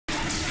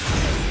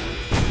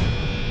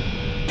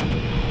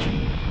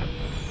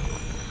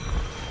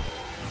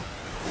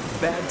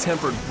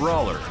bad-tempered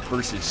brawler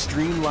versus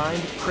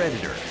streamlined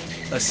predator.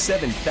 A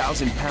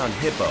 7,000-pound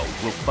hippo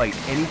will fight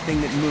anything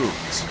that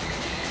moves.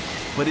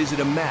 But is it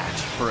a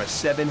match for a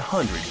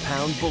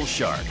 700-pound bull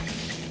shark?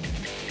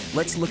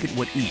 Let's look at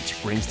what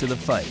each brings to the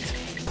fight.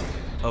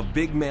 A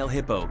big male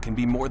hippo can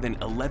be more than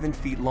 11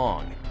 feet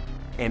long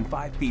and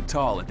 5 feet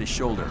tall at the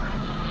shoulder.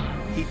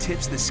 He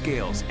tips the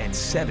scales at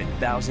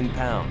 7,000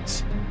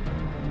 pounds.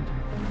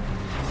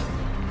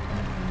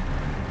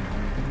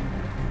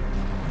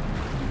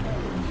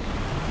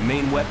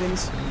 Main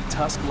weapons,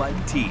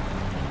 tusk-like teeth.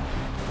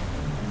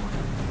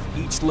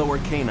 Each lower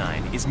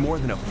canine is more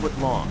than a foot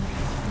long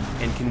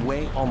and can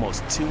weigh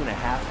almost 2.5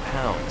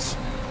 pounds.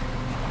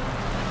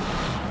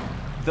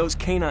 Those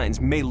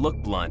canines may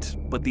look blunt,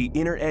 but the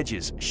inner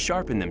edges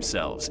sharpen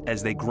themselves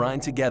as they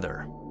grind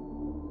together.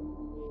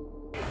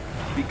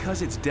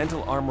 Because its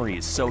dental armory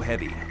is so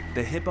heavy,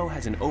 the hippo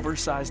has an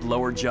oversized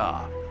lower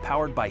jaw,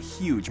 powered by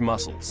huge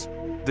muscles.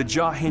 The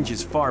jaw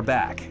hinges far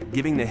back,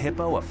 giving the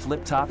hippo a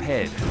flip-top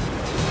head.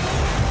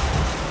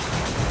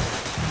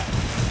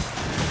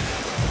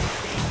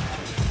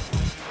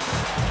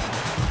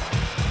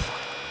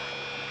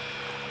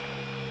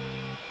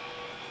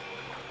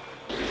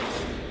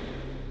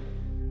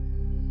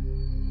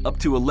 Up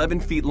to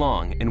 11 feet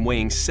long and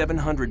weighing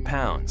 700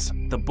 pounds,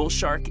 the bull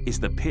shark is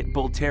the pit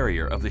bull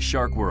terrier of the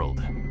shark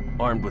world,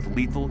 armed with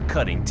lethal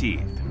cutting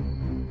teeth.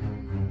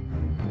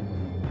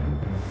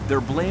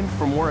 They're blamed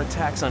for more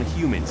attacks on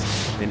humans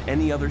than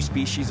any other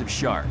species of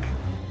shark.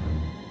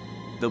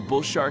 The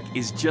bull shark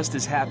is just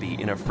as happy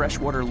in a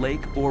freshwater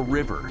lake or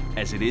river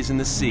as it is in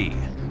the sea.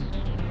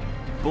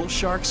 Bull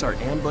sharks are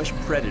ambush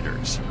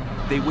predators.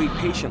 They wait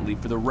patiently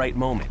for the right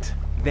moment,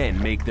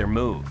 then make their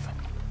move.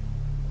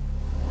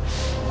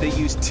 They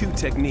use two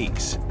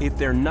techniques. If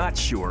they're not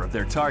sure of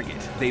their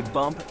target, they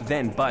bump,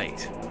 then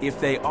bite.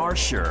 If they are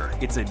sure,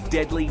 it's a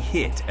deadly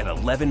hit at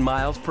 11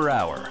 miles per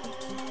hour.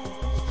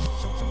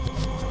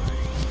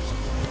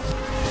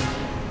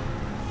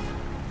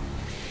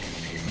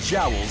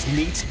 Jowls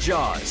meets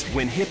jaws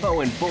when hippo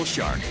and bull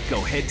shark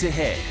go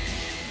head-to-head.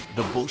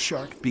 The bull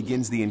shark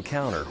begins the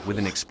encounter with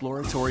an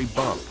exploratory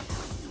bump.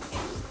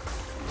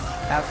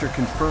 After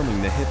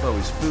confirming the hippo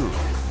is food,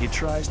 it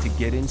tries to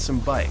get in some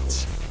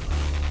bites.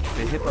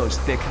 The hippo's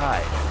thick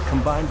hide,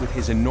 combined with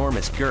his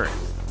enormous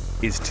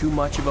girth, is too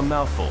much of a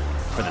mouthful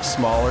for the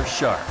smaller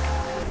shark.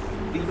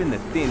 Even the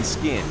thin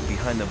skin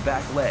behind the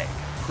back leg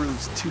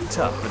proves too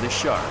tough for the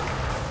shark.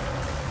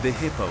 The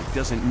hippo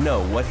doesn't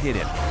know what hit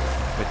him,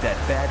 but that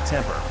bad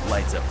temper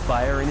lights a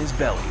fire in his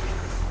belly.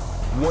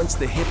 Once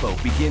the hippo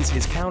begins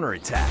his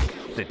counterattack,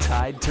 the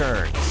tide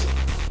turns.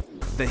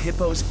 The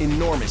hippo's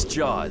enormous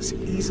jaws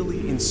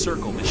easily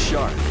encircle the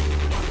shark.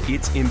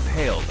 It's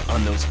impaled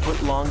on those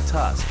foot-long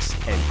tusks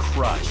and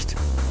crushed.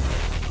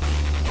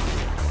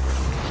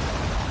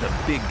 The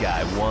big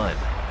guy won.